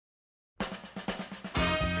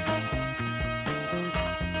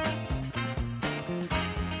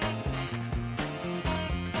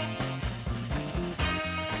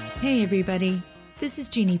Hey everybody, this is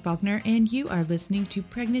Jeannie Faulkner and you are listening to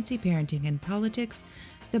Pregnancy, Parenting, and Politics,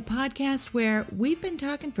 the podcast where we've been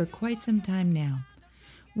talking for quite some time now.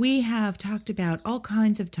 We have talked about all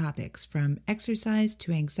kinds of topics from exercise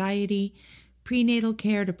to anxiety, prenatal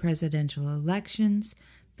care to presidential elections,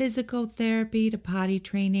 physical therapy to potty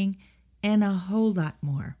training, and a whole lot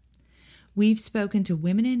more. We've spoken to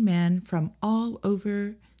women and men from all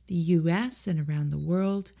over the U.S. and around the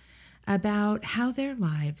world about how their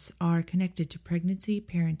lives are connected to pregnancy,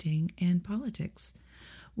 parenting, and politics.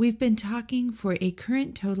 We've been talking for a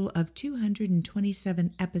current total of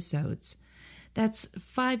 227 episodes. That's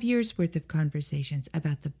 5 years worth of conversations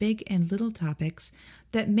about the big and little topics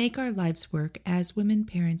that make our lives work as women,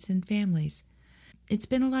 parents, and families. It's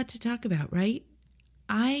been a lot to talk about, right?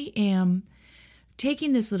 I am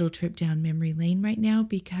taking this little trip down memory lane right now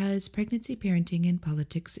because Pregnancy, Parenting, and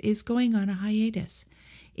Politics is going on a hiatus.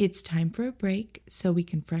 It's time for a break so we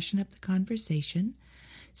can freshen up the conversation.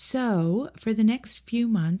 So for the next few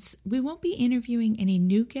months, we won't be interviewing any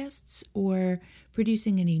new guests or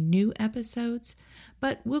producing any new episodes,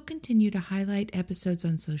 but we'll continue to highlight episodes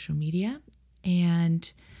on social media,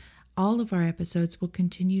 and all of our episodes will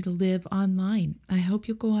continue to live online. I hope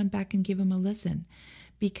you'll go on back and give them a listen,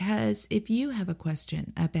 because if you have a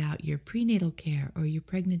question about your prenatal care or your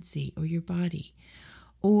pregnancy or your body,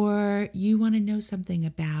 or you want to know something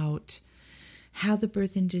about how the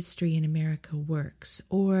birth industry in America works,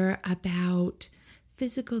 or about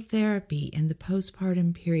physical therapy and the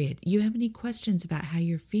postpartum period, you have any questions about how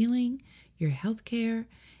you're feeling, your health care,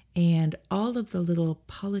 and all of the little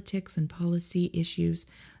politics and policy issues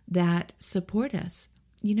that support us,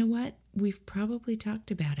 you know what? We've probably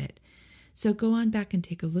talked about it. So go on back and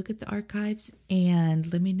take a look at the archives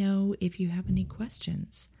and let me know if you have any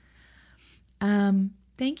questions.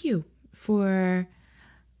 Thank you for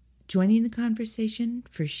joining the conversation,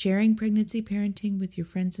 for sharing pregnancy parenting with your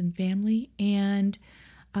friends and family, and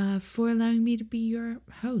for allowing me to be your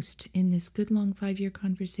host in this good long 5-year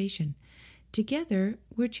conversation. Together,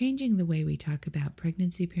 we're changing the way we talk about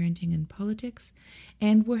pregnancy, parenting, and politics,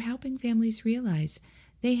 and we're helping families realize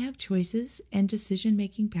they have choices and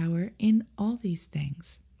decision-making power in all these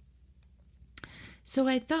things. So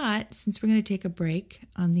I thought, since we're going to take a break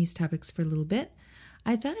on these topics for a little bit,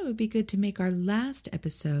 I thought it would be good to make our last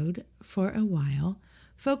episode for a while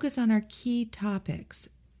focus on our key topics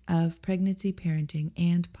of pregnancy, parenting,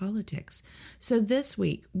 and politics. So this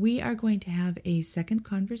week, we are going to have a second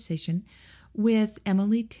conversation with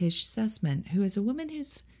Emily Tish Sussman, who is a woman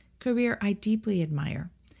whose career I deeply admire.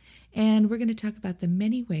 And we're going to talk about the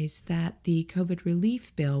many ways that the COVID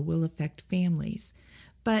relief bill will affect families.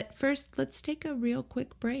 But first, let's take a real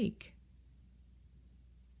quick break.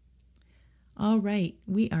 All right,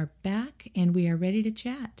 we are back and we are ready to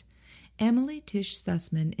chat. Emily Tish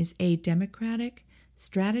Sussman is a Democratic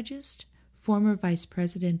strategist, former vice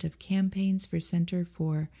president of campaigns for Center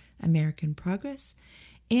for American Progress,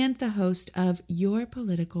 and the host of Your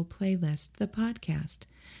Political Playlist, the podcast.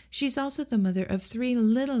 She's also the mother of 3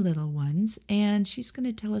 little ones, and she's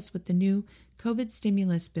going to tell us what the new COVID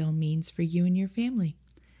stimulus bill means for you and your family.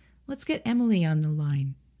 Let's get Emily on the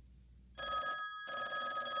line.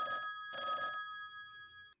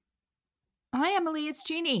 Hi, Emily. It's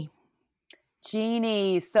Jeannie.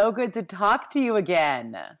 Jeannie, so good to talk to you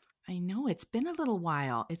again. I know. It's been a little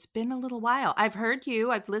while. I've heard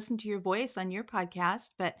you. I've listened to your voice on your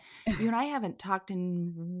podcast, but you and I haven't talked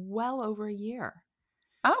in well over a year.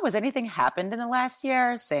 Oh, has anything happened in the last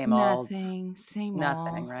year? Same old. Nothing. Same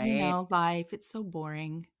Nothing, old. right? You know, life. It's so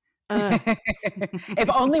boring. If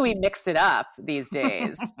only we mixed it up these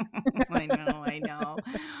days. I know.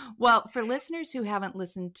 Well, for listeners who haven't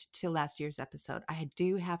listened to last year's episode, I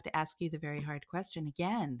do have to ask you the very hard question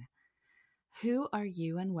again. Who are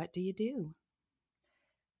you and what do you do?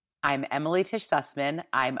 I'm Emily Tish Sussman.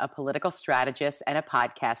 I'm a political strategist and a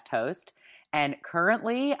podcast host. And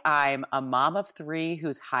currently, I'm a mom of 3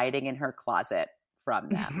 who's hiding in her closet from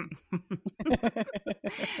them.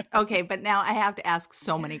 Okay, but now I have to ask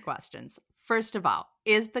so many questions. First of all,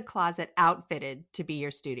 is the closet outfitted to be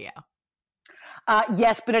your studio?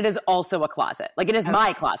 Yes, but it is also a closet. Like, it is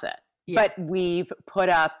my closet. Yeah. But we've put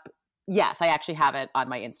up, yes, I actually have it on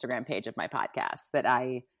my Instagram page of my podcast that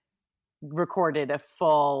I recorded a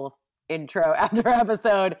full intro after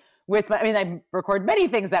episode with I record many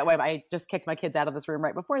things that way. I just kicked my kids out of this room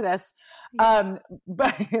right before this. Yeah.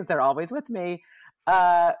 But they're always with me.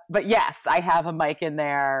 But yes, I have a mic in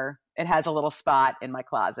there. It has a little spot in my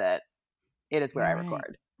closet. It is where I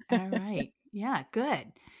record. All right. Yeah,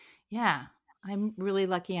 good. Yeah. I'm really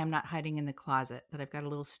lucky I'm not hiding in the closet, that I've got a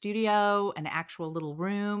little studio, an actual little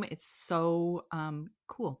room. It's so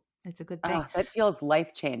cool. It's a good thing. Oh, that feels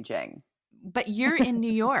life-changing. But you're in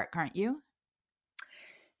New York, aren't you?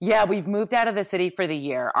 Yeah, we've moved out of the city for the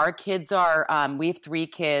year. Our kids are, we have 3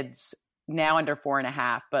 kids now under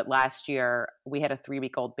 4.5, but last year we had a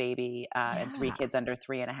 3-week-old baby and 3 kids under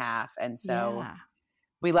 3.5. And so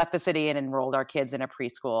we left the city and enrolled our kids in a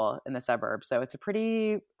preschool in the suburbs. So it's a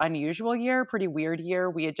pretty unusual year, pretty weird year.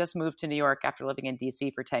 We had just moved to New York after living in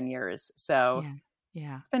DC for 10 years. So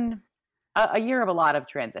it's been a year of a lot of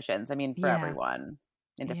transitions. I mean, for everyone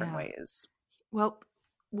in different ways. Well,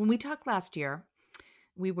 when we talked last year,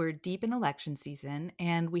 we were deep in election season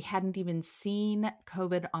and we hadn't even seen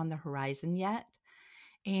COVID on the horizon yet.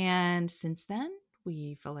 And since then,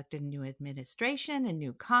 we've elected a new administration, a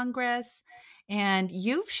new Congress, and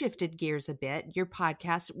you've shifted gears a bit. Your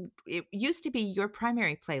podcast, it used to be your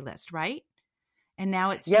primary playlist, right? And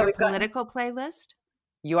now it's your political playlist?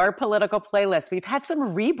 Your political playlist. We've had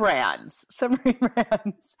some rebrands.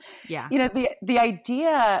 Yeah. You know, the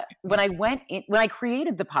idea when I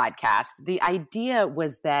created the podcast, the idea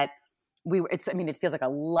was that it feels like a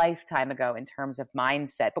lifetime ago in terms of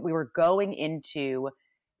mindset, but we were going into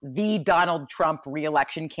the Donald Trump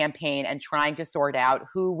reelection campaign and trying to sort out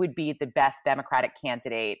who would be the best Democratic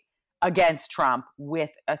candidate against Trump with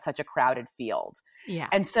such a crowded field. Yeah.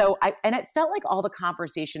 And so it felt like all the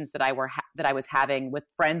conversations that I was having with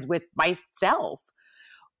friends, with myself,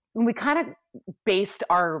 when we kind of based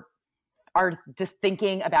our just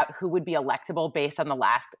thinking about who would be electable based on the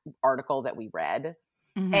last article that we read.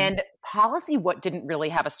 Mm-hmm. And policy didn't really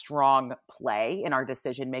have a strong play in our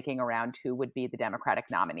decision-making around who would be the Democratic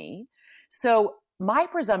nominee. So my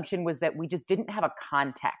presumption was that we just didn't have a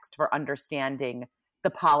context for understanding the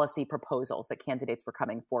policy proposals that candidates were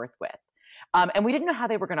coming forth with. And we didn't know how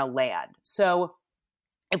they were going to land. So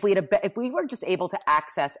if we were just able to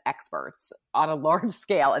access experts on a large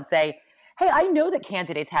scale and say, hey, I know that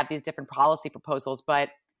candidates have these different policy proposals, but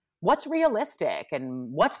what's realistic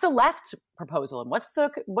and what's the left proposal and what's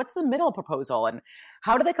the middle proposal and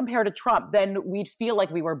how do they compare to Trump, then we'd feel like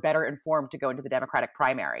we were better informed to go into the Democratic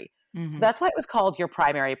primary. Mm-hmm. So that's why it was called Your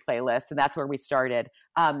Primary Playlist, and that's where we started.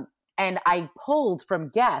 And I pulled from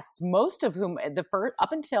guests, most of whom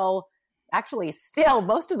up until actually still,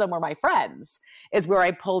 most of them were my friends, is where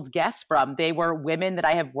I pulled guests from. They were women that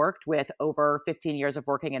I have worked with over 15 years of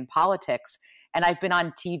working in politics. And I've been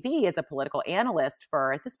on TV as a political analyst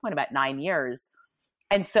for, at this point, about 9 years.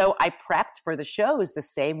 And so I prepped for the shows the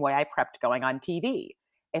same way I prepped going on TV.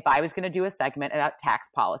 If I was going to do a segment about tax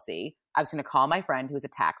policy, I was going to call my friend who's a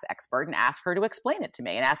tax expert and ask her to explain it to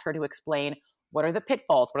me and ask her to explain what are the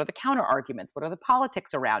pitfalls, what are the counter arguments, what are the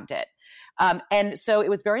politics around it. And so it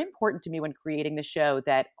was very important to me when creating the show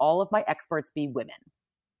that all of my experts be women.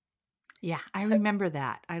 Yeah, I remember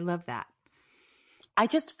that. I love that. I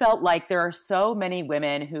just felt like there are so many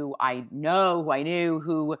women who I knew,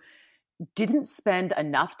 who didn't spend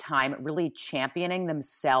enough time really championing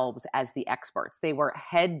themselves as the experts. They were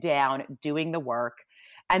head down doing the work,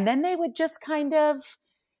 and then they would just kind of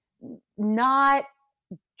not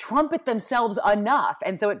trumpet themselves enough.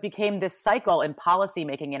 And so it became this cycle in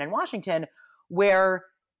policymaking and in Washington where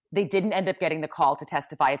they didn't end up getting the call to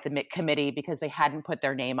testify at the committee because they hadn't put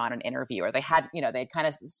their name on an interview, or they'd kind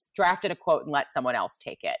of drafted a quote and let someone else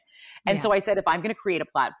take it. And so I said, if I'm going to create a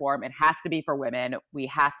platform, it has to be for women. We've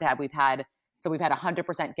had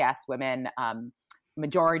 100% guests, women.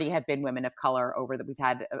 Majority have been women of color we've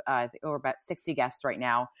had over about 60 guests right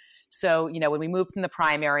now. So, when we moved from the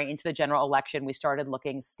primary into the general election, we started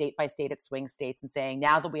looking state by state at swing states and saying,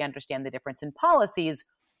 now that we understand the difference in policies,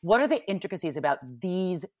 what are the intricacies about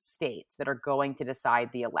these states that are going to decide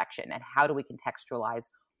the election? And how do we contextualize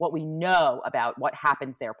what we know about what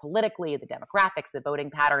happens there politically, the demographics, the voting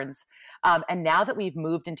patterns? And now that we've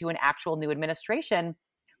moved into an actual new administration,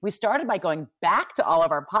 we started by going back to all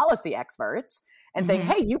of our policy experts and saying,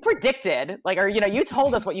 hey, you predicted, you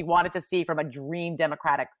told us what you wanted to see from a dream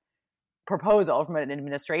Democratic proposal from an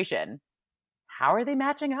administration. How are they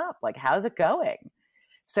matching up? How's it going?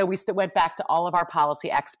 So we went back to all of our policy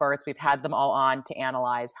experts. We've had them all on to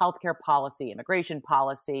analyze healthcare policy, immigration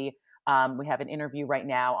policy. We have an interview right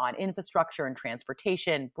now on infrastructure and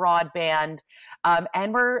transportation, broadband,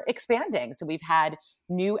 and we're expanding. So we've had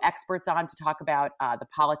new experts on to talk about the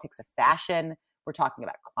politics of fashion. We're talking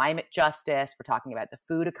about climate justice. We're talking about the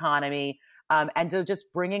food economy. And so just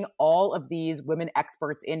bringing all of these women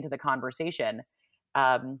experts into the conversation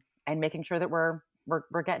and making sure that we're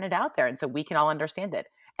getting it out there. And so we can all understand it.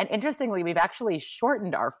 And interestingly, we've actually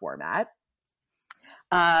shortened our format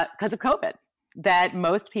because of COVID, that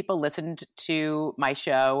most people listened to my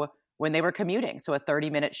show when they were commuting. So a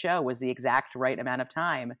 30-minute show was the exact right amount of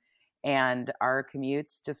time. and our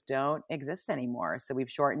commutes just don't exist anymore. So we've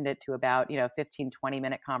shortened it to about, 15,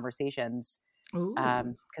 20-minute conversations,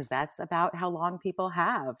 because that's about how long people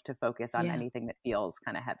have to focus on anything that feels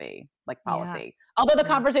kind of heavy, like policy. Although the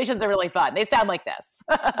conversations are really fun. They sound like this.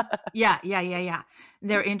 Yeah.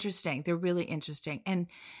 They're interesting. They're really interesting. And,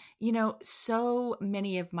 so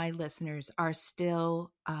many of my listeners are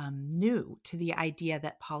still new to the idea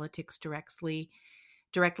that politics directly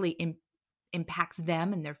impacts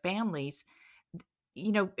them and their families.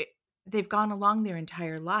 They've gone along their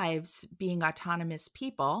entire lives being autonomous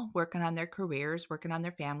people, working on their careers, working on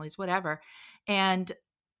their families, whatever. And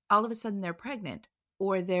all of a sudden they're pregnant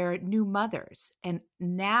or they're new mothers. And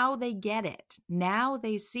now they get it. Now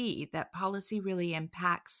they see that policy really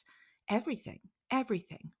impacts everything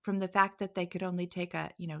from the fact that they could only take a,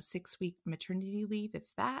 6-week maternity leave, if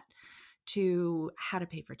that, to how to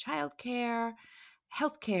pay for childcare,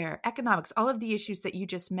 healthcare, economics, all of the issues that you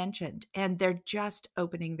just mentioned. And they're just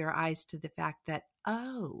opening their eyes to the fact that,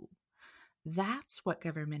 that's what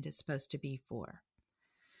government is supposed to be for.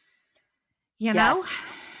 Yes.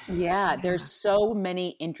 Yeah, there's so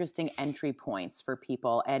many interesting entry points for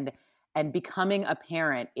people. And becoming a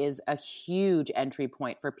parent is a huge entry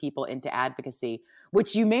point for people into advocacy,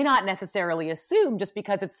 which you may not necessarily assume just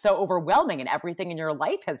because it's so overwhelming and everything in your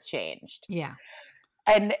life has changed. Yeah.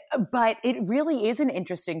 But it really is an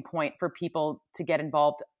interesting point for people to get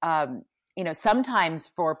involved. Sometimes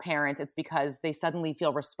for parents, it's because they suddenly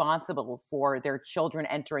feel responsible for their children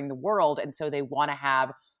entering the world. And so they want to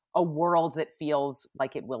have a world that feels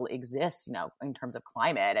like it will exist, in terms of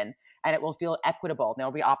climate, and it will feel equitable.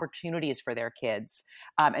 There'll be opportunities for their kids.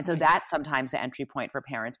 And so that's sometimes the entry point for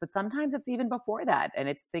parents, but sometimes it's even before that. And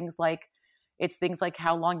it's things like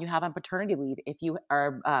how long you have on paternity leave, if you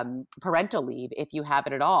are parental leave, if you have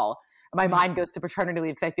it at all. My mind goes to paternity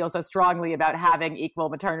leave because I feel so strongly about having equal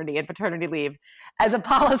maternity and paternity leave. As a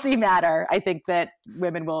policy matter, I think that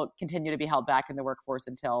women will continue to be held back in the workforce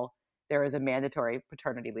until there is a mandatory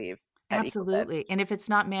paternity leave. Absolutely. And if it's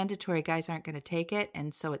not mandatory, guys aren't going to take it.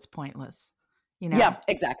 And so it's pointless. Yeah,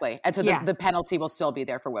 exactly. And so the penalty will still be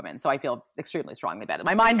there for women. So I feel extremely strongly about it.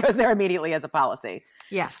 My mind goes there immediately as a policy.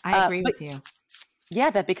 Yeah, I agree with you. Yeah,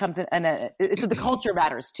 that becomes the culture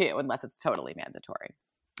matters too, unless it's totally mandatory.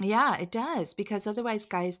 Yeah, it does. Because otherwise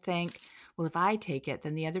guys think, well, if I take it,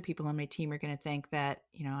 then the other people on my team are going to think that,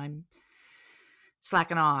 I'm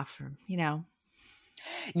slacking off, or,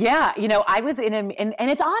 Yeah, I was and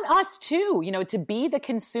it's on us too, to be the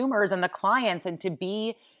consumers and the clients and to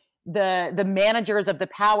be the managers of the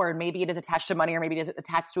power. And maybe it is attached to money, or maybe it is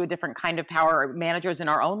attached to a different kind of power, or managers in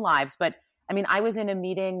our own lives. But I was in a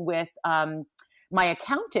meeting with my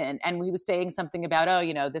accountant, and he was saying something about,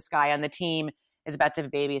 this guy on the team is about to have a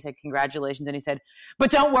baby. He said, congratulations. And he said, but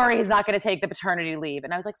don't worry, he's not going to take the paternity leave.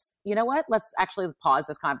 And I was like, you know what? Let's actually pause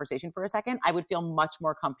this conversation for a second. I would feel much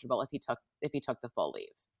more comfortable if he took the full leave.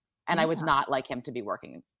 And I would not like him to be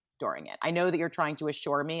working during it. I know that you're trying to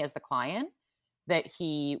assure me as the client that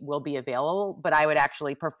he will be available, but I would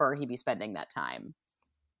actually prefer he be spending that time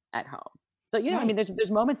at home. So, there's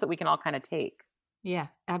moments that we can all kind of take. Yeah,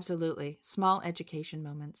 absolutely. Small education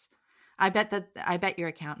moments. I bet your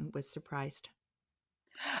accountant was surprised.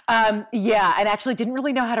 Yeah, and actually didn't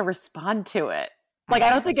really know how to respond to it. Like, I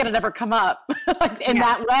don't think it had ever come up in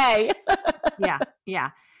that way.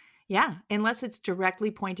 Yeah. Unless it's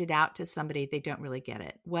directly pointed out to somebody, they don't really get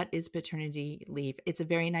it. What is paternity leave? It's a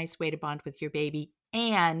very nice way to bond with your baby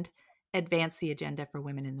and advance the agenda for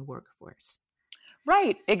women in the workforce.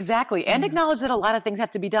 Right, exactly. And acknowledge that a lot of things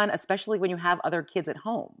have to be done, especially when you have other kids at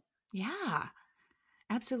home. Yeah,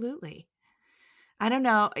 absolutely. I don't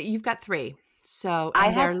know. You've got 3. So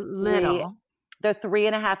they're little. They're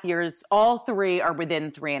 3.5 years. All 3 are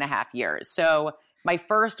within 3.5 years. So my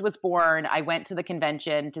first was born. I went to the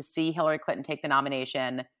convention to see Hillary Clinton take the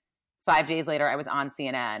nomination. 5 days later, I was on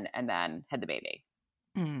CNN and then had the baby.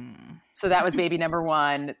 So that was baby number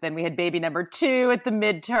 1. Then we had baby number 2 at the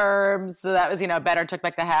midterms. So that was, better, took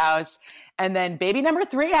back the house. And then baby number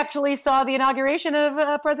 3 actually saw the inauguration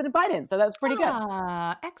of President Biden. So that was pretty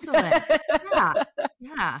good. Excellent.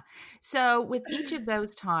 Yeah. So with each of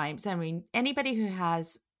those times, anybody who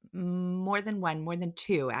has more than 1, more than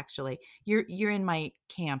 2, actually, you're in my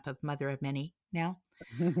camp of mother of many now.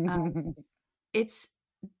 It's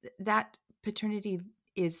that paternity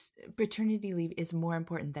leave is more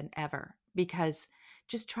important than ever, because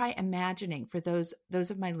just try imagining, for those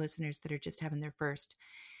of my listeners that are just having their first,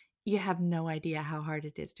 you have no idea how hard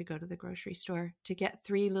it is to go to the grocery store, to get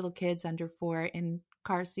 3 little kids under 4 in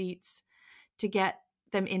car seats, to get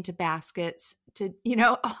them into baskets, to,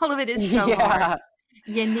 all of it is so hard.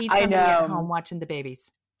 You need somebody at home watching the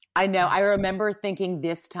babies. I know. I remember thinking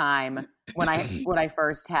this time when I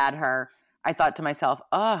first had her, I thought to myself,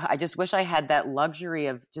 oh, I just wish I had that luxury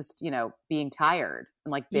of just, being tired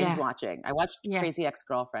and like binge watching. I watched Crazy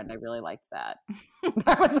Ex-Girlfriend. I really liked that.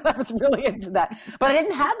 I was really into that. But I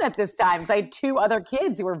didn't have that this time because I had 2 other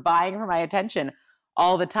kids who were vying for my attention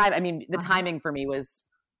all the time. I mean, the timing for me was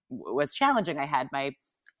challenging. I had my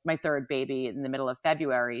 3rd baby in the middle of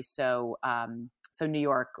February. So New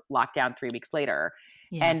York locked down 3 weeks later.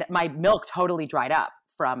 Yeah. And my milk totally dried up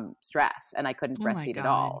from stress and I couldn't breastfeed at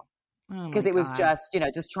all. Because it was just,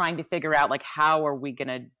 just trying to figure out like, how are we going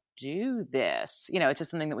to do this? It's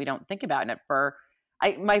just something that we don't think about. And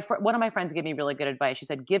one of my friends gave me really good advice. She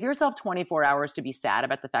said, give yourself 24 hours to be sad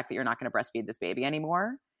about the fact that you're not going to breastfeed this baby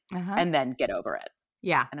anymore and then get over it.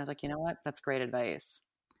 Yeah. And I was like, you know what? That's great advice.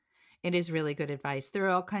 It is really good advice. There are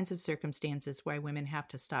all kinds of circumstances why women have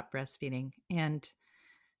to stop breastfeeding. And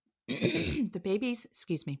the babies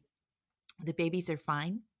are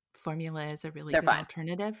fine. Formula is a really good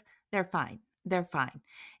alternative. They're fine.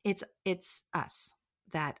 It's us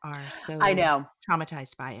that are so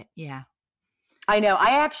traumatized by it. Yeah. I know.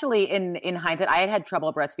 I actually, in hindsight, I had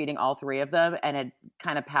trouble breastfeeding all 3 of them and had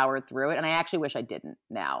kind of powered through it. And I actually wish I didn't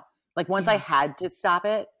now. Like once I had to stop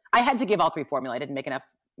it, I had to give all 3 formula. I didn't make enough.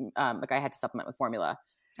 I had to supplement with formula.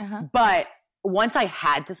 But once I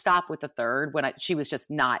had to stop with the 3rd, when she was just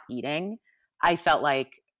not eating, I felt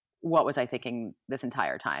like, what was I thinking this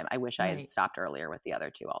entire time? I wish I had stopped earlier with the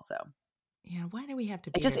other 2 also. Yeah. Why do we have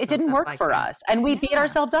to? It didn't work for us, and we beat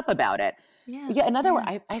ourselves up about it. Yeah.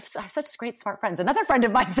 I have such great smart friends. Another friend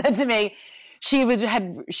of mine said to me, she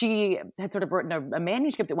had sort of written a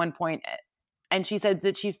manuscript at one point, and she said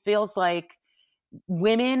that she feels like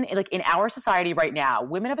women, like in our society right now,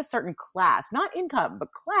 women of a certain class, not income,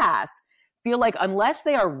 but class, feel like unless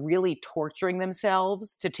they are really torturing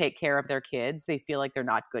themselves to take care of their kids, they feel like they're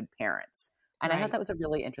not good parents. And I thought that was a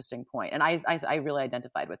really interesting point. And I really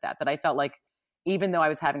identified with that I felt like even though I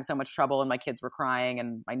was having so much trouble and my kids were crying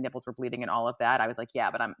and my nipples were bleeding and all of that, I was like,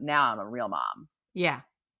 yeah, but I'm a real mom. Yeah.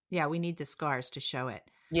 Yeah. We need the scars to show it.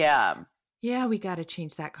 Yeah. Yeah. We got to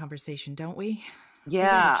change that conversation, don't we?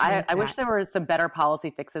 Yeah. I wish there were some better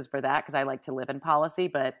policy fixes for that because I like to live in policy,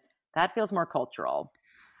 but that feels more cultural.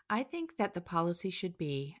 I think that the policy should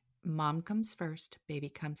be mom comes first, baby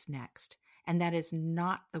comes next. And that is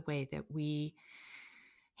not the way that we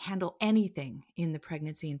handle anything in the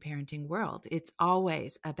pregnancy and parenting world. It's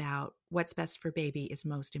always about what's best for baby is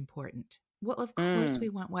most important. Well, of course we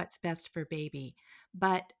want what's best for baby,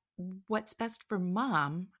 but what's best for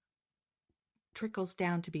mom trickles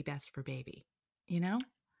down to be best for baby,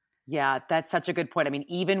 Yeah, that's such a good point. I mean,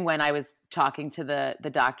 even when I was talking to the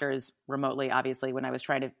doctors remotely, obviously, when I was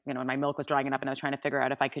trying to, my milk was drying up and I was trying to figure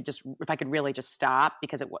out if I could really just stop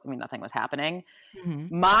because nothing was happening.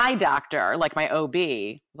 Mm-hmm. My doctor, like my OB,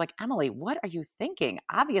 was like, Emily, what are you thinking?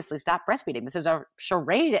 Obviously, stop breastfeeding. This is a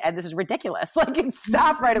charade and this is ridiculous. Like,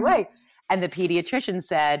 stop right away. And the pediatrician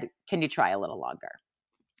said, can you try a little longer?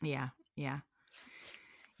 Yeah.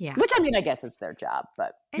 Which, I guess it's their job,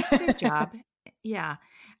 but. It's their job. Yeah.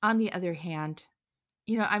 On the other hand,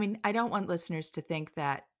 I don't want listeners to think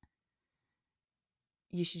that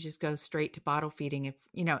you should just go straight to bottle feeding if,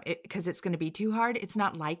 because it's going to be too hard. It's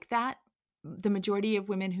not like that. The majority of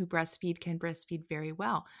women who breastfeed can breastfeed very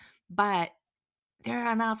well, but there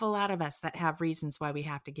are an awful lot of us that have reasons why we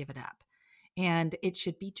have to give it up, and it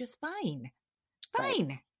should be just fine. Fine.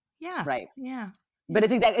 Right. Yeah. Right. Yeah. But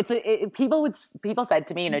it's exactly, people said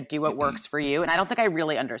to me, do what works for you. And I don't think I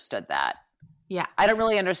really understood that. Yeah. I don't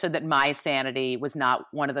really understood that my sanity was not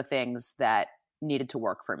one of the things that needed to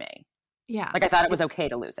work for me. Yeah. Like I thought it was okay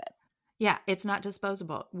to lose it. Yeah. It's not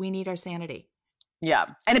disposable. We need our sanity. Yeah.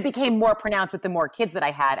 And it became more pronounced with the more kids that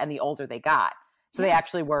I had and the older they got. So they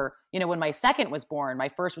actually were, when my second was born, my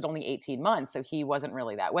first was only 18 months. So he wasn't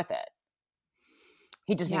really that with it.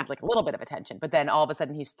 He just needed like a little bit of attention. But then all of a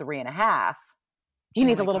sudden he's 3.5. He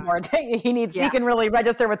needs a little more attention. He can really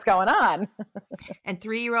register what's going on. And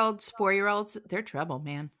 3-year-olds, 4-year-olds, they're trouble,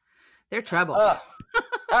 man. They're trouble.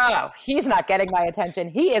 Oh, he's not getting my attention.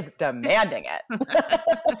 He is demanding it.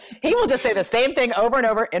 He will just say the same thing over and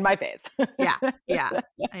over in my face. Yeah,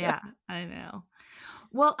 I know.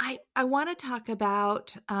 Well, I want to talk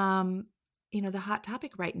about, the hot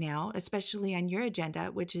topic right now, especially on your agenda,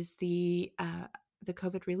 which is the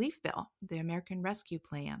COVID relief bill, the American Rescue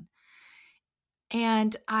Plan.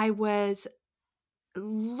 And I was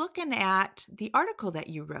looking at the article that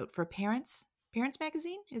you wrote for Parents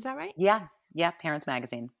Magazine. Is that right? Yeah. Parents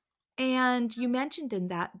Magazine. And you mentioned in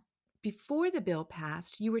that before the bill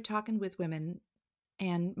passed, you were talking with women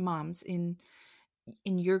and moms in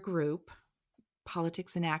your group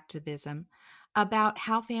politics and activism about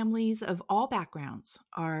how families of all backgrounds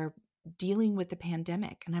are dealing with the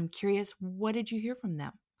pandemic. And I'm curious, what did you hear from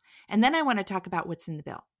them? And then I want to talk about what's in the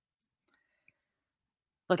bill.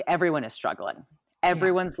 Look, everyone is struggling.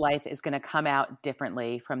 Everyone's life is going to come out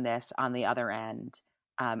differently from this on the other end.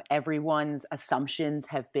 Everyone's assumptions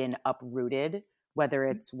have been uprooted, whether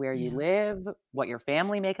it's where you live, what your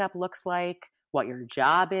family makeup looks like, what your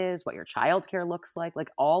job is, what your childcare looks like.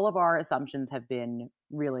 Like all of our assumptions have been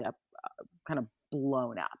really kind of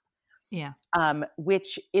blown up. Yeah.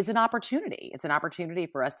 Which is an opportunity. It's an opportunity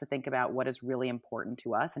for us to think about what is really important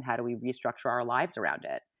to us and how do we restructure our lives around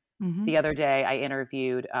it. Mm-hmm. The other day, I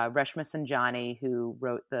interviewed Reshma Sanjani, who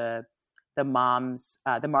wrote the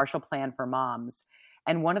Marshall Plan for Moms.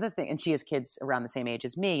 And one of the things, and she has kids around the same age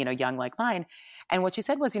as me, young like mine. And what she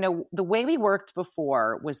said was, the way we worked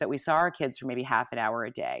before was that we saw our kids for maybe half an hour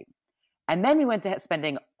a day. And then we went to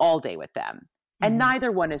spending all day with them. And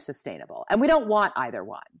neither one is sustainable. And we don't want either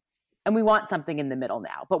one. And we want something in the middle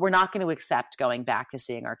now. But we're not going to accept going back to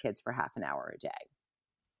seeing our kids for half an hour a day.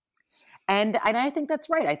 And I think that's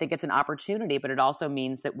right. I think it's an opportunity, but it also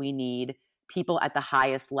means that we need people at the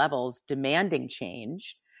highest levels demanding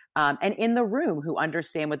change and in the room who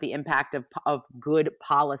understand what the impact of good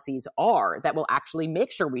policies are that will actually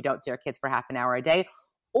make sure we don't see our kids for half an hour a day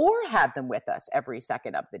or have them with us every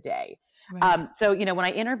second of the day. Right. So, when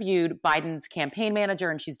I interviewed Biden's campaign manager,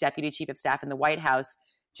 and she's deputy chief of staff in the White House,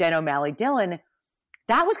 Jen O'Malley Dillon,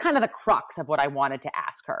 that was kind of the crux of what I wanted to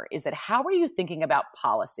ask her, is that how are you thinking about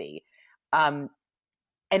policy? And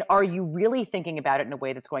are you really thinking about it in a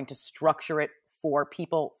way that's going to structure it for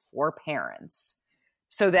people, for parents,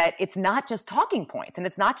 so that it's not just talking points and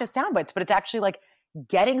it's not just sound bites, but it's actually like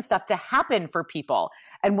getting stuff to happen for people?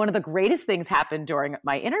 And one of the greatest things happened during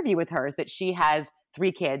my interview with her is that she has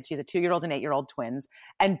 3 kids. She's a 2-year-old and 8-year-old twins.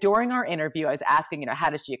 And during our interview, I was asking, how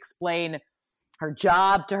does she explain her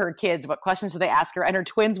job to her kids? What questions do they ask her? And her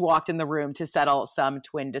twins walked in the room to settle some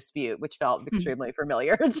twin dispute, which felt extremely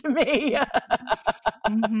familiar to me.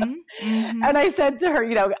 And I said to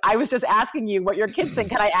her, I was just asking you what your kids think.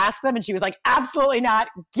 Can I ask them? And she was like, absolutely not.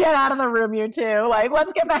 Get out of the room, you two. Like,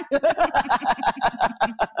 let's get back.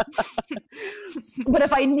 But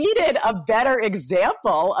if I needed a better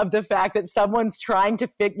example of the fact that someone's trying to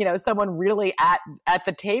someone really at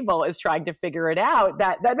the table is trying to figure it out,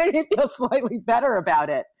 that made me feel slightly better about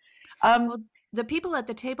it. Well, the people at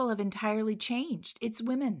the table have entirely changed. It's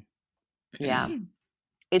women. Yeah.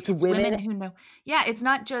 It's women who know. Yeah. It's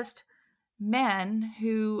not just men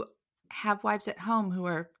who have wives at home who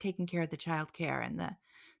are taking care of the childcare and the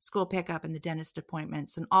school pickup and the dentist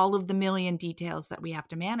appointments and all of the million details that we have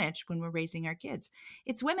to manage when we're raising our kids.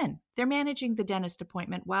 It's women. They're managing the dentist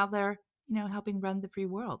appointment while they're, helping run the free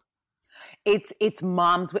world. It's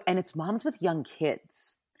moms, and it's moms with young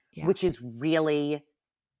kids. Yeah. Which is really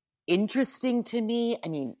interesting to me. I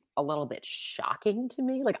mean, a little bit shocking to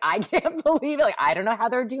me. Like, I can't believe it. Like, I don't know how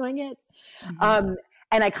they're doing it. And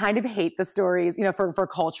I kind of hate the stories, for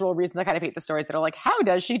cultural reasons. I kind of hate the stories that are like, how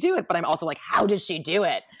does she do it? But I'm also like, how does she do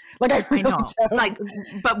it? Like, I know. Like,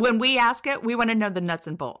 but when we ask it, we want to know the nuts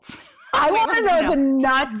and bolts. I want to know the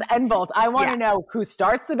nuts and bolts. I want to know who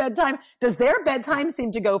starts the bedtime. Does their bedtime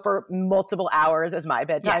seem to go for multiple hours as my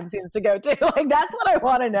bedtime seems to go to? Like, that's what I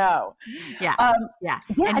want to know. Yeah.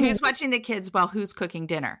 And who's watching the kids while who's cooking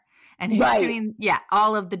dinner? And who's doing,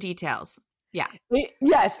 all of the details. Yeah.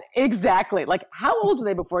 Yes, exactly. Like, how old were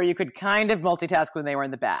they before you could kind of multitask when they were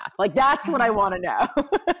in the bath? Like, that's what I want to know.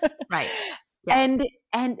 Right. Yeah. And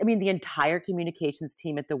I mean, the entire communications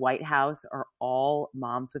team at the White House are all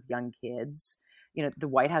moms with young kids. The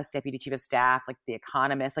White House deputy chief of staff, like The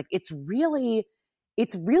Economist, like it's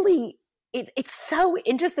so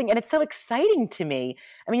interesting and it's so exciting to me.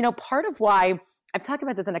 I mean, part of why I've talked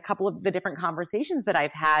about this in a couple of the different conversations that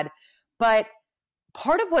I've had, but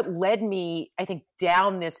part of what led me, I think,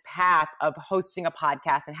 down this path of hosting a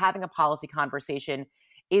podcast and having a policy conversation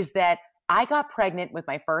is that I got pregnant with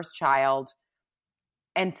my first child.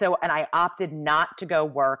 And I opted not to go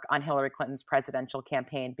work on Hillary Clinton's presidential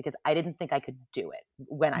campaign because I didn't think I could do it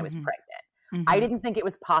when I was pregnant. I didn't think it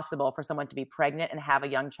was possible for someone to be pregnant and have a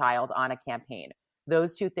young child on a campaign.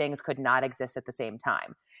 Those two things could not exist at the same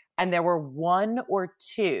time. And there were 1 or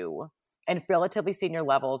 2 and relatively senior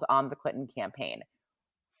levels on the Clinton campaign.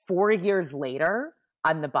 4 years later,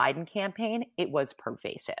 on the Biden campaign, it was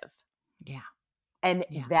pervasive. Yeah. And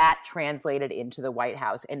that translated into the White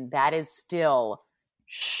House. And that is still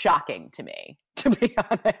shocking to me, to be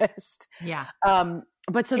honest. Yeah.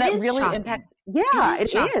 But so that really shocking. impacts. Yeah,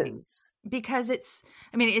 it is. because it's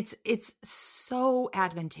so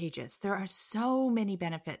advantageous. There are so many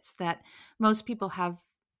benefits that most people have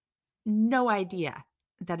no idea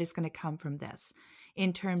that is going to come from this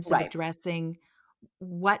in terms of addressing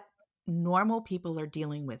what normal people are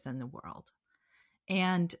dealing with in the world.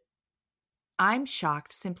 And I'm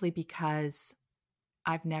shocked simply because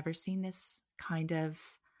I've never seen this kind of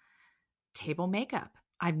table makeup.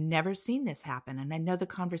 I've never seen this happen. And I know the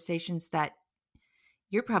conversations that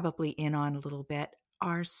you're probably in on a little bit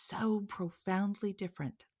are so profoundly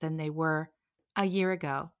different than they were a year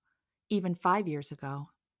ago, even 5 years ago,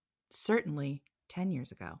 certainly 10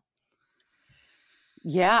 years ago.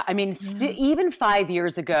 Yeah. I mean, even 5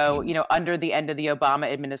 years ago, under the end of the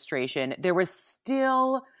Obama administration,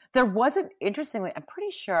 interestingly, I'm pretty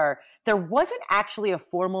sure there wasn't actually a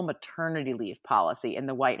formal maternity leave policy in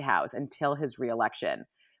the White House until his reelection,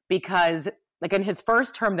 because like in his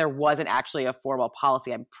first term, there wasn't actually a formal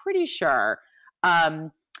policy. I'm pretty sure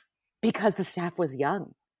because the staff was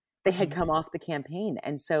young. They had come off the campaign.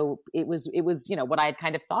 And so it was, what I had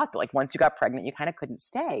kind of thought that like once you got pregnant, you kind of couldn't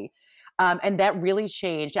stay. And that really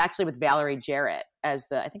changed actually with Valerie Jarrett as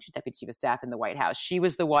I think she's deputy chief of staff in the White House. She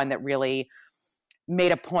was the one that really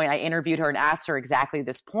made a point. I interviewed her and asked her exactly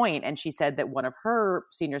this point. And she said that one of her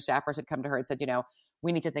senior staffers had come to her and said,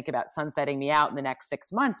 we need to think about sunsetting me out in the next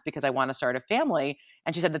 6 months because I want to start a family.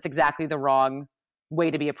 And she said, that's exactly the wrong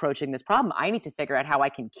way to be approaching this problem. I need to figure out how I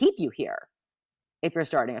can keep you here if you're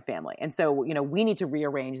starting a family. And so, we need to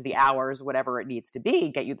rearrange the hours, whatever it needs to be,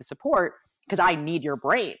 get you the support because I need your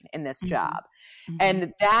brain in this job.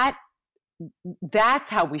 And that's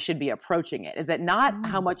how we should be approaching it, is that not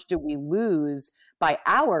how much do we lose by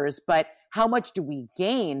hours, but how much do we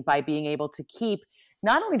gain by being able to keep,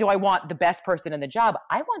 not only do I want the best person in the job,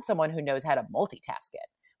 I want someone who knows how to multitask it.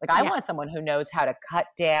 Like I want someone who knows how to cut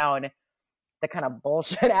down the kind of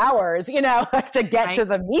bullshit hours, to get to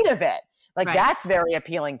the meat of it. Like that's very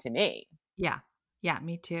appealing to me. Yeah. Yeah,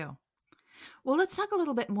 me too. Well, let's talk a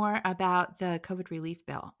little bit more about the COVID relief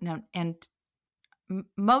bill. Now, and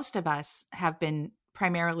most of us have been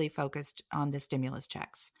primarily focused on the stimulus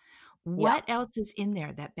checks. What else is in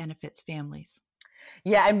there that benefits families?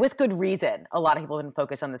 Yeah, and with good reason. A lot of people have been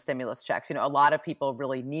focused on the stimulus checks. A lot of people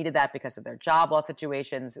really needed that because of their job loss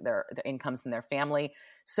situations, their incomes in their family.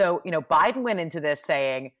 So, Biden went into this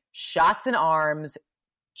saying shots in arms,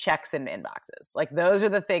 checks in inboxes. Like those are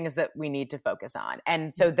the things that we need to focus on.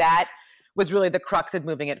 And so that was really the crux of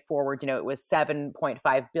moving it forward. It was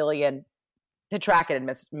 $7.5 billion to track and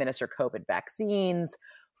administer COVID vaccines,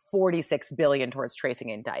 $46 billion towards tracing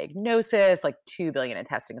and diagnosis, like $2 billion in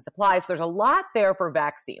testing and supplies. So there's a lot there for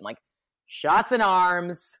vaccine, like shots in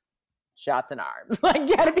arms, like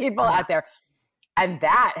get people out there. And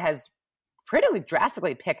that has pretty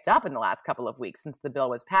drastically picked up in the last couple of weeks since the bill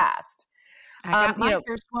was passed. I got my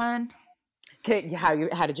first one.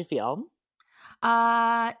 How did you feel?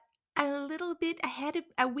 A little bit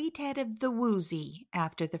a wee tad of the woozy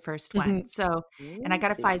after the first one. So, and I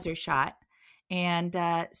got a Pfizer shot. And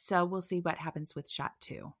so we'll see what happens with shot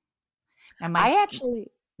 2. Now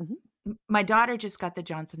my daughter just got the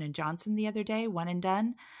Johnson & Johnson the other day, one and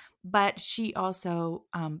done, but she also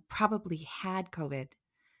probably had COVID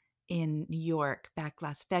in New York back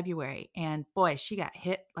last February. And boy, she got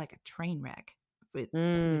hit like a train wreck with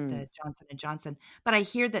the Johnson & Johnson. But I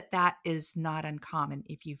hear that is not uncommon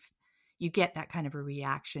if you get that kind of a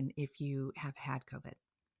reaction if you have had COVID.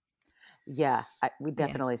 Yeah, we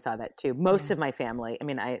definitely saw that too. Most of my family,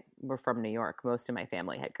 we're from New York. Most of my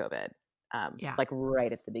family had COVID, like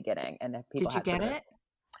right at the beginning. And people Did you get it?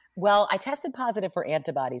 Well, I tested positive for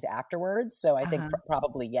antibodies afterwards. So I think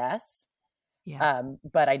probably yes. Yeah.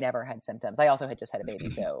 But I never had symptoms. I also had just had a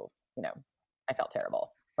baby. So, I felt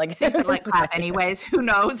terrible. Like, so you feel like crap anyways. Who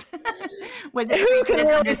knows? Who can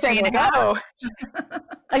really say no?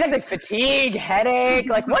 I got like fatigue, headache.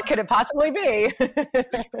 Like, what could it possibly be? But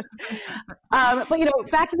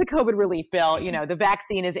back to the COVID relief bill. The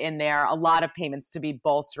vaccine is in there. A lot of payments to be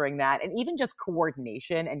bolstering that, and even just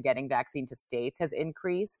coordination and getting vaccine to states has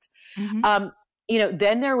increased.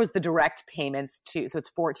 Then there was the direct payments so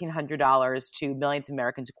it's $1,400 to millions of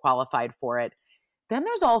Americans who qualified for it. Then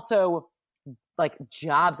there's also like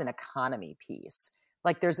jobs and economy piece.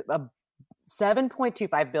 Like there's a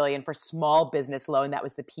 $7.25 billion for small business loan. That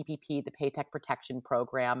was the PPP, the Paycheck Protection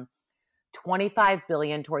Program. $25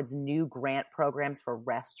 billion towards new grant programs for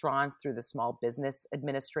restaurants through the Small Business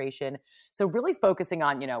Administration. So really focusing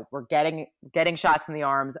on, we're getting shots in the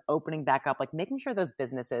arms, opening back up, like making sure those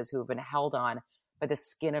businesses who have been held on by the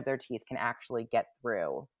skin of their teeth can actually get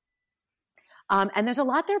through. And there's a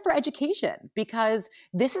lot there for education, because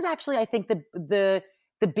this is actually, I think, the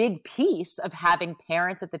the big piece of having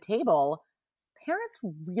parents at the table, parents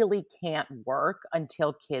really can't work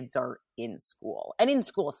until kids are in school and in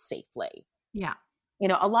school safely. Yeah. You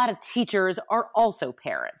know, a lot of teachers are also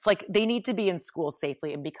parents. Like, they need to be in school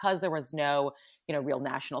safely. And because there was no, you know, real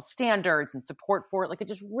national standards and support for it, like, it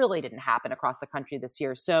just really didn't happen across the country this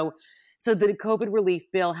year. So the COVID relief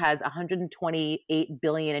bill has $128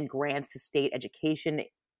 billion in grants to state education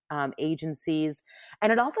agencies.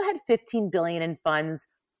 And it also had $15 billion in funds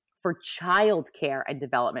for childcare and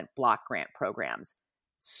development block grant programs.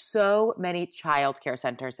 So many childcare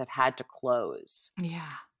centers have had to close. Yeah.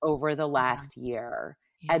 Over the last year.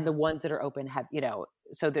 Yeah. And the ones that are open have, you know,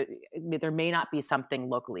 so there may not be something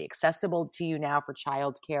locally accessible to you now for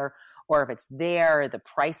childcare, or if it's there, the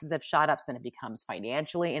prices have shot up, so then it becomes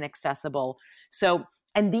financially inaccessible. So,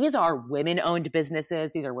 and these are women-owned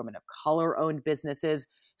businesses. These are women of color-owned businesses.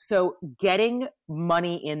 So getting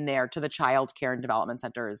money in there to the childcare and development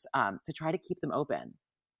centers to try to keep them open.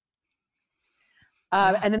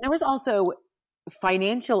 And then there was also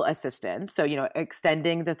financial assistance. So, you know,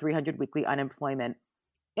 extending the 300 weekly unemployment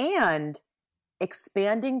and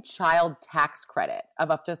expanding child tax credit of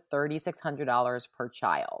up to $3,600 per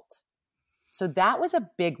child. So that was a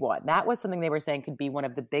big one. That was something they were saying could be one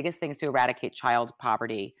of the biggest things to eradicate child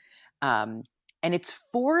poverty. And it's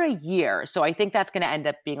for a year. So I think that's going to end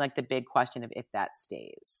up being like the big question of if that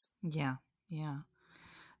stays. Yeah. Yeah.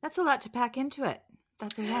 That's a lot to pack into it.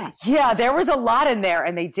 That's a lot. Yeah, there was a lot in there,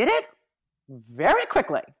 and they did it very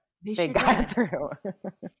quickly. They got it through.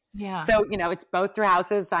 Yeah. So, you know, it's both through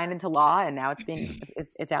houses signed into law, and now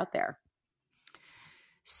it's out there.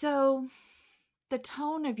 So the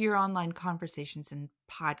tone of your online conversations and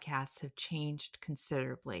podcasts have changed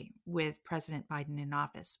considerably with President Biden in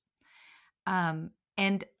office.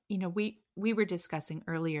 And, you know, we were discussing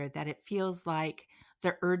earlier that it feels like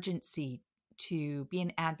the urgency to be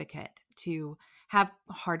an advocate, to have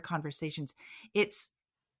hard conversations, it's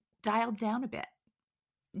dialed down a bit.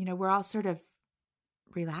 You know, we're all sort of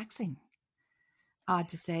relaxing, odd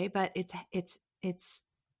to say, but it's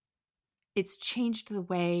changed the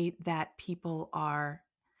way that people are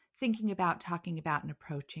thinking about, talking about, and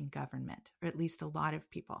approaching government, or at least a lot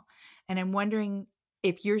of people. And I'm wondering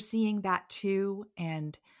if you're seeing that too,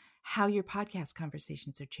 and how your podcast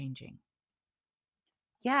conversations are changing.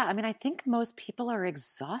 Yeah, I mean, I think most people are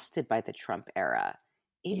exhausted by the Trump era.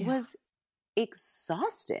 It was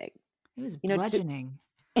exhausting. It was bludgeoning.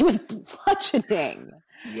 It was bludgeoning.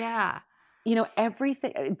 Yeah. You know,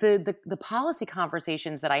 everything, the policy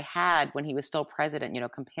conversations that I had when he was still president, you know,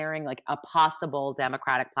 comparing like a possible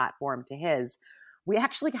Democratic platform to his, we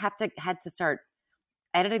actually had to start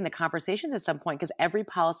editing the conversations at some point, because every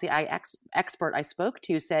policy expert I spoke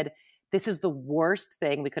to said, this is the worst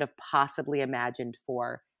thing we could have possibly imagined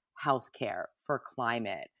for healthcare, for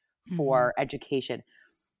climate, for education.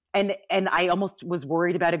 And I almost was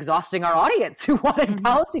worried about exhausting our audience who wanted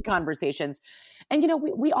policy conversations. And, you know,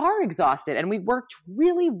 we are exhausted, and we worked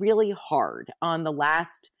really, really hard on the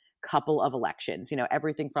last couple of elections, you know,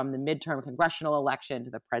 everything from the midterm congressional election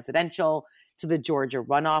to the presidential to the Georgia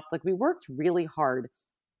runoff. Like, we worked really hard.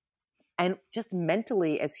 And just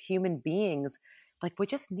mentally as human beings, like, we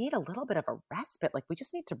just need a little bit of a respite. Like, we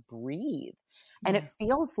just need to breathe. And it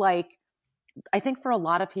feels like, I think for a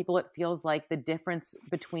lot of people, it feels like the difference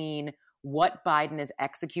between what Biden is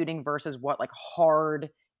executing versus what like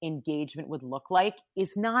hard engagement would look like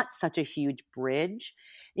is not such a huge bridge.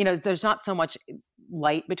 You know, there's not so much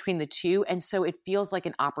light between the two. And so it feels like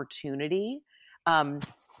an opportunity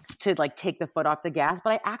to like take the foot off the gas.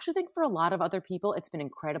 But I actually think for a lot of other people, it's been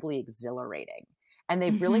incredibly exhilarating. And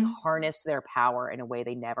they've really harnessed their power in a way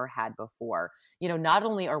they never had before. You know, not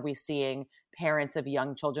only are we seeing parents of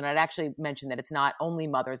young children, I'd actually mentioned that it's not only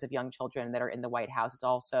mothers of young children that are in the White House, it's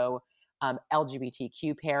also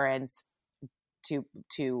LGBTQ parents,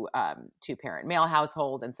 two-parent male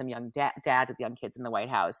households, and some young dads with young kids in the White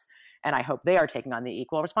House. And I hope they are taking on the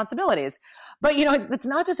equal responsibilities. But, you know, it's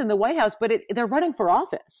not just in the White House, but they're running for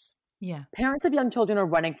office. Yeah. Parents of young children are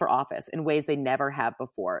running for office in ways they never have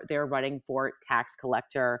before. They're running for tax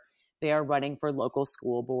collector. They are running for local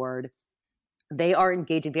school board. They are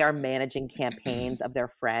engaging. They are managing campaigns of their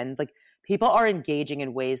friends. Like, people are engaging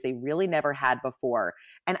in ways they really never had before.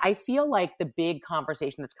 And I feel like the big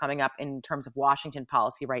conversation that's coming up in terms of Washington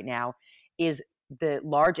policy right now is the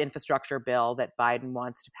large infrastructure bill that Biden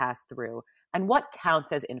wants to pass through and what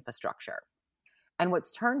counts as infrastructure. And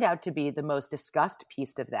what's turned out to be the most discussed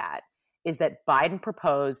piece of that is that Biden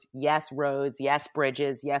proposed, yes, roads, yes,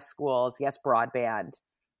 bridges, yes, schools, yes, broadband,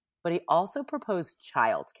 but he also proposed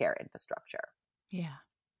childcare infrastructure. Yeah.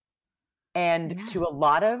 And to a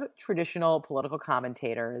lot of traditional political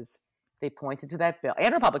commentators, they pointed to that bill,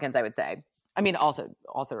 and Republicans, I would say. I mean, also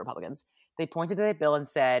Republicans. They pointed to that bill and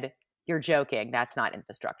said, "You're joking. That's not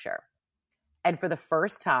infrastructure." And for the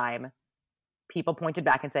first time, people pointed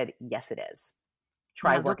back and said, "Yes, it is."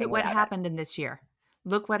 Look at what happened in this year.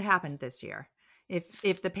 Look what happened this year.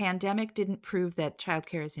 If the pandemic didn't prove that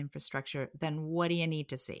childcare is infrastructure, then what do you need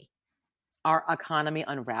to see? Our economy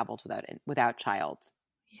unraveled without childcare.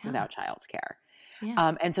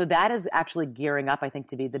 Yeah. And so that is actually gearing up, I think,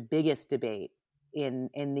 to be the biggest debate in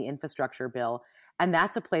the infrastructure bill. And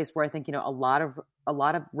that's a place where I think, a lot of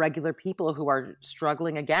regular people who are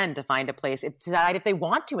struggling again to find a place, decide if they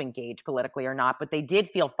want to engage politically or not, but they did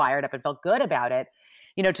feel fired up and felt good about it,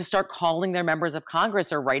 to start calling their members of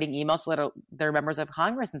Congress or writing emails to their members of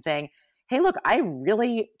Congress and saying, hey, look, I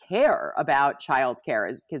really care about childcare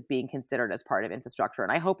as being considered as part of infrastructure.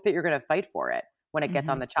 And I hope that you're going to fight for it when it gets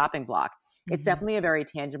on the chopping block. It's definitely a very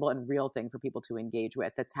tangible and real thing for people to engage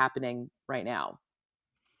with that's happening right now.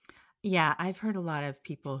 Yeah, I've heard a lot of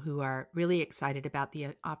people who are really excited about the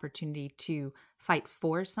opportunity to fight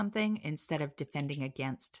for something instead of defending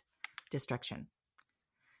against destruction.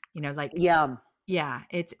 Yeah,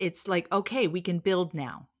 it's like, okay, we can build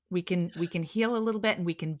now. We can heal a little bit and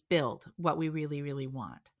we can build what we really, really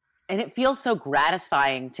want. And it feels so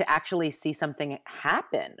gratifying to actually see something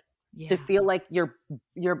happen. Yeah. To feel like you're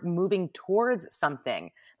moving towards something,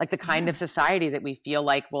 like the kind of society that we feel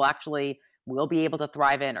like we'll be able to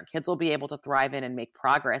thrive in, our kids will be able to thrive in and make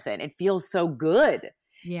progress in. It feels so good.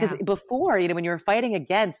 Because before, when you were fighting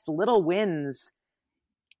against little wins,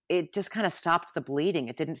 it just kind of stopped the bleeding.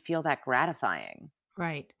 It didn't feel that gratifying.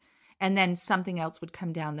 Right. And then something else would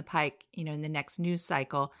come down the pike, in the next news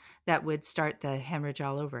cycle that would start the hemorrhage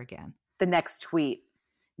all over again. The next tweet.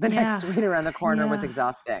 Next tweet around the corner was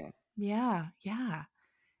exhausting. Yeah,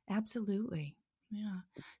 absolutely. Yeah.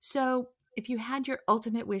 So if you had your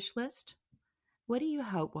ultimate wish list, what do you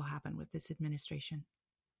hope will happen with this administration?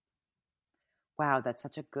 Wow, that's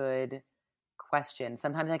such a good question.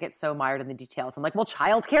 Sometimes I get so mired in the details. I'm like, well,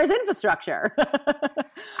 childcare is infrastructure.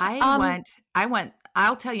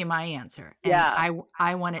 I'll tell you my answer. And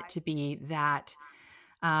I want it to be that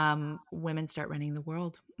women start running the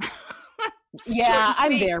world. Yeah,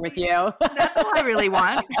 I'm there with you. That's all I really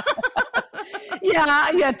want.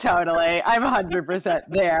 Yeah, totally. I'm 100%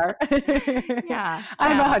 there. Yeah.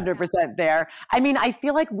 I'm 100% there. I mean, I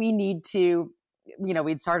feel like we need to,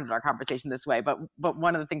 we'd started our conversation this way, but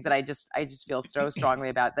one of the things that I just feel so strongly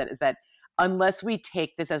about that is that unless we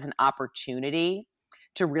take this as an opportunity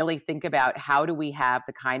to really think about how do we have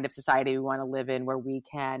the kind of society we want to live in where we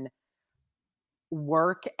can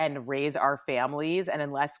work and raise our families, and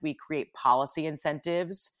unless we create policy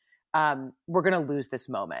incentives, we're going to lose this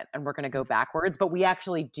moment and we're going to go backwards. But we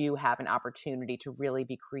actually do have an opportunity to really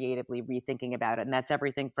be creatively rethinking about it. And that's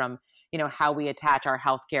everything from, how we attach our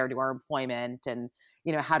healthcare to our employment, and,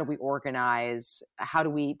 how do we organize, how do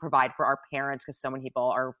we provide for our parents, because so many people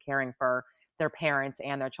are caring for their parents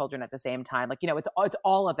and their children at the same time. Like, it's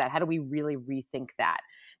all of that. How do we really rethink that?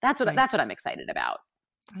 That's what I'm excited about.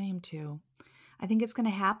 I am too. I think it's going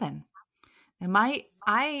to happen. And my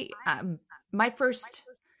first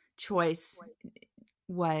choice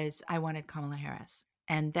was I wanted Kamala Harris.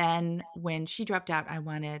 And then when she dropped out, I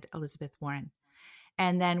wanted Elizabeth Warren.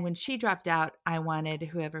 And then when she dropped out, I wanted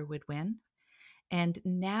whoever would win. And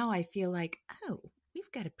now I feel like,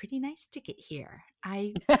 we've got a pretty nice ticket here.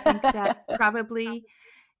 I think that probably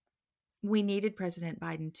we needed President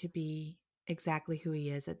Biden to be exactly who he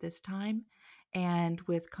is at this time. And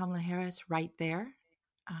with Kamala Harris right there,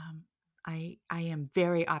 I am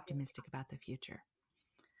very optimistic about the future.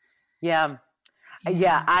 Yeah.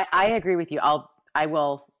 I agree with you. I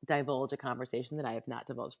will divulge a conversation that I have not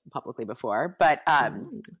divulged publicly before, but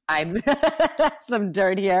I'm some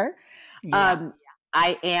dirt here. Yeah.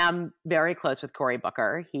 I am very close with Cory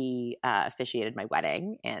Booker. He officiated my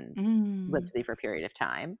wedding and lived with me for a period of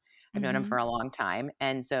time. I've known him for a long time.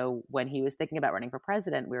 And so when he was thinking about running for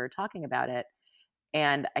president, we were talking about it.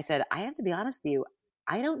 And I said, I have to be honest with you,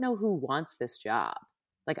 I don't know who wants this job.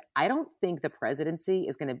 Like, I don't think the presidency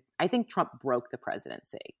is going to, I think Trump broke the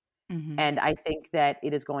presidency. Mm-hmm. And I think that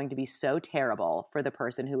it is going to be so terrible for the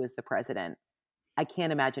person who is the president. I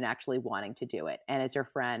can't imagine actually wanting to do it. And as your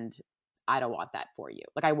friend, I don't want that for you.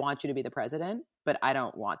 Like, I want you to be the president, but I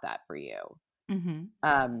don't want that for you.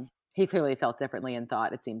 Mm-hmm. He clearly felt differently and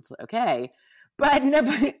thought it seemed okay. But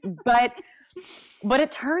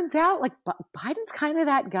it turns out like Biden's kind of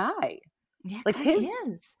that guy. Yeah, like he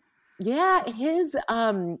is. Yeah,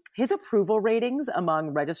 his approval ratings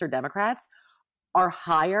among registered Democrats are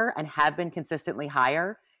higher and have been consistently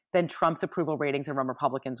higher than Trump's approval ratings and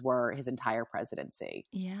Republicans were his entire presidency.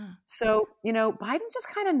 Yeah. So, Biden's just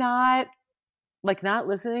kind of not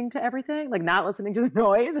listening to everything, like not listening to the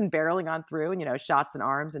noise and barreling on through and, shots and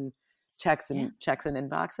arms and checks and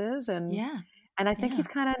inboxes. And I think he's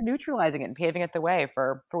kind of neutralizing it and paving it the way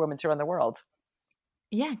for women to run the world.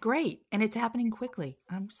 Yeah, great. And it's happening quickly.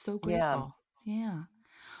 I'm so grateful. Yeah.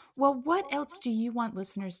 Well, what else do you want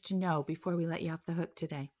listeners to know before we let you off the hook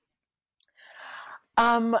today?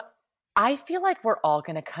 I feel like we're all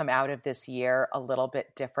going to come out of this year a little bit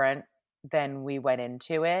different than we went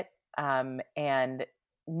into it. And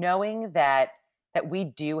knowing that we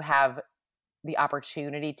do have the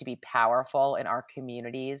opportunity to be powerful in our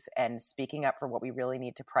communities and speaking up for what we really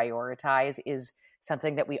need to prioritize is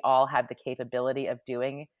something that we all have the capability of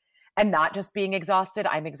doing, and not just being exhausted.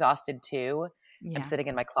 I'm exhausted too. Yeah. I'm sitting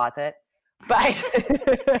in my closet, but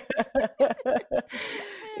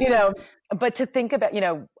but to think about,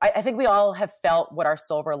 I think we all have felt what our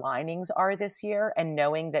silver linings are this year, and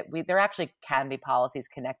knowing that there actually can be policies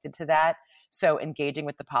connected to that. So engaging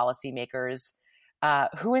with the policymakers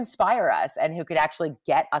who inspire us and who could actually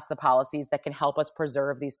get us the policies that can help us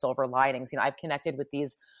preserve these silver linings. I've connected with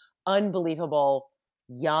these unbelievable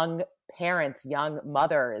young parents, young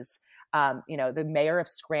mothers. The mayor of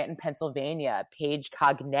Scranton, Pennsylvania, Paige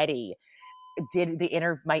Cognetti, did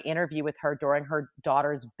my interview with her during her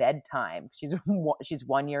daughter's bedtime. She's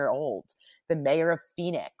 1 year old. The mayor of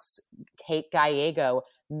Phoenix, Kate Gallego,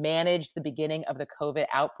 managed the beginning of the COVID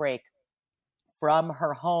outbreak from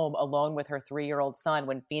her home alone with her 3-year-old son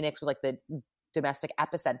when Phoenix was like the domestic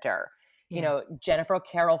epicenter. Yeah. Jennifer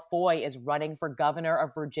Carroll Foy is running for governor of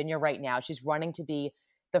Virginia right now. She's running to be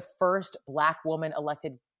the first Black woman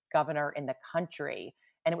elected governor in the country.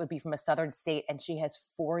 And it would be from a southern state. And she has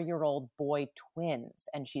 4-year-old boy twins,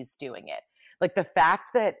 and she's doing it. Like, the fact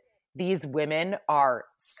that these women are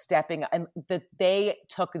stepping and that they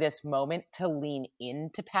took this moment to lean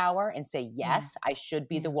into power and say, yes, I should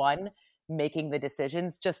be the one making the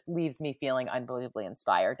decisions, just leaves me feeling unbelievably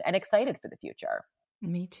inspired and excited for the future.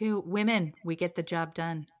 Me too. Women, we get the job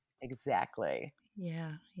done. Exactly.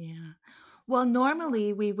 Yeah. Well,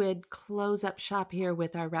 normally we would close up shop here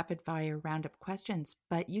with our rapid fire roundup questions,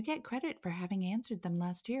 but you get credit for having answered them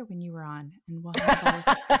last year when you were on. And we'll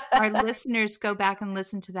have our listeners go back and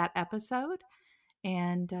listen to that episode.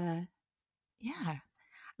 And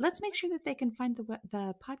let's make sure that they can find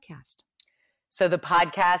the podcast. So the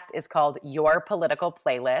podcast is called Your Political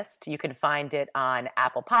Playlist. You can find it on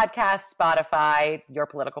Apple Podcasts, Spotify, Your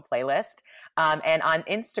Political Playlist, and on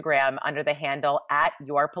Instagram under the handle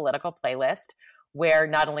 @YourPoliticalPlaylist, where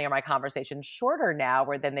not only are my conversations shorter now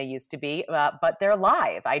than they used to be, but they're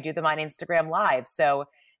live. I do them on Instagram live. So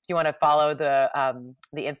if you want to follow the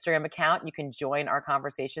Instagram account, you can join our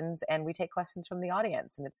conversations, and we take questions from the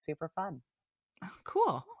audience, and it's super fun. Oh,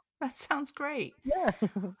 cool. That sounds great. Yeah.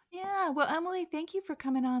 Yeah. Well, Emily, thank you for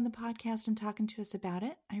coming on the podcast and talking to us about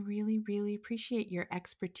it. I really, really appreciate your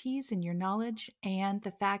expertise and your knowledge, and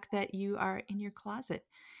the fact that you are in your closet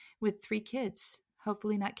with 3 kids,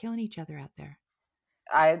 hopefully not killing each other out there.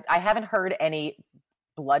 I haven't heard any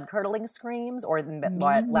blood-curdling screams or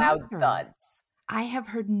loud thuds. I have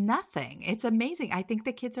heard nothing. It's amazing. I think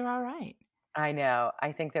the kids are all right. I know.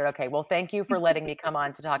 I think they're okay. Well, thank you for letting me come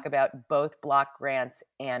on to talk about both block grants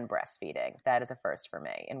and breastfeeding. That is a first for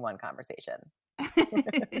me in one conversation.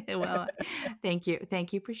 Well, thank you.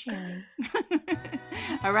 Thank you for sharing.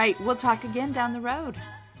 All right. We'll talk again down the road.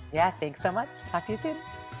 Yeah. Thanks so much. Talk to you soon.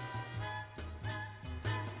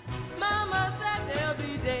 Mama said there'll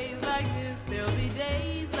be days like this. There'll be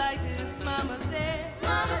days like this. Mama said,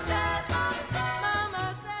 Mama said, Mama said,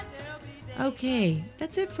 Mama said there'll be days. Okay,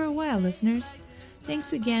 that's it for a while, listeners.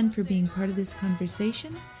 Thanks again for being part of this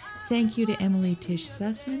conversation. Thank you to Emily Tish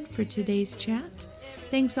Sussman for today's chat.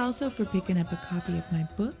 Thanks also for picking up a copy of my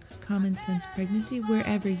book, Common Sense Pregnancy,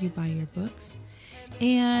 wherever you buy your books.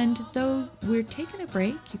 And though we're taking a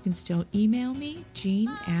break, you can still email me,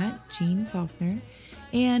 Jean@JeanFaulkner,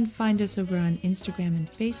 and find us over on Instagram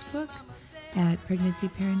and Facebook at Pregnancy,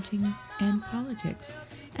 Parenting, and Politics.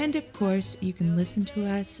 And of course, you can listen to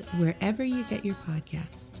us wherever you get your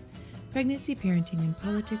podcasts. Pregnancy, Parenting, and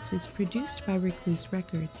Politics is produced by Recluse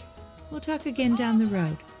Records. We'll talk again down the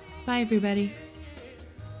road. Bye, everybody.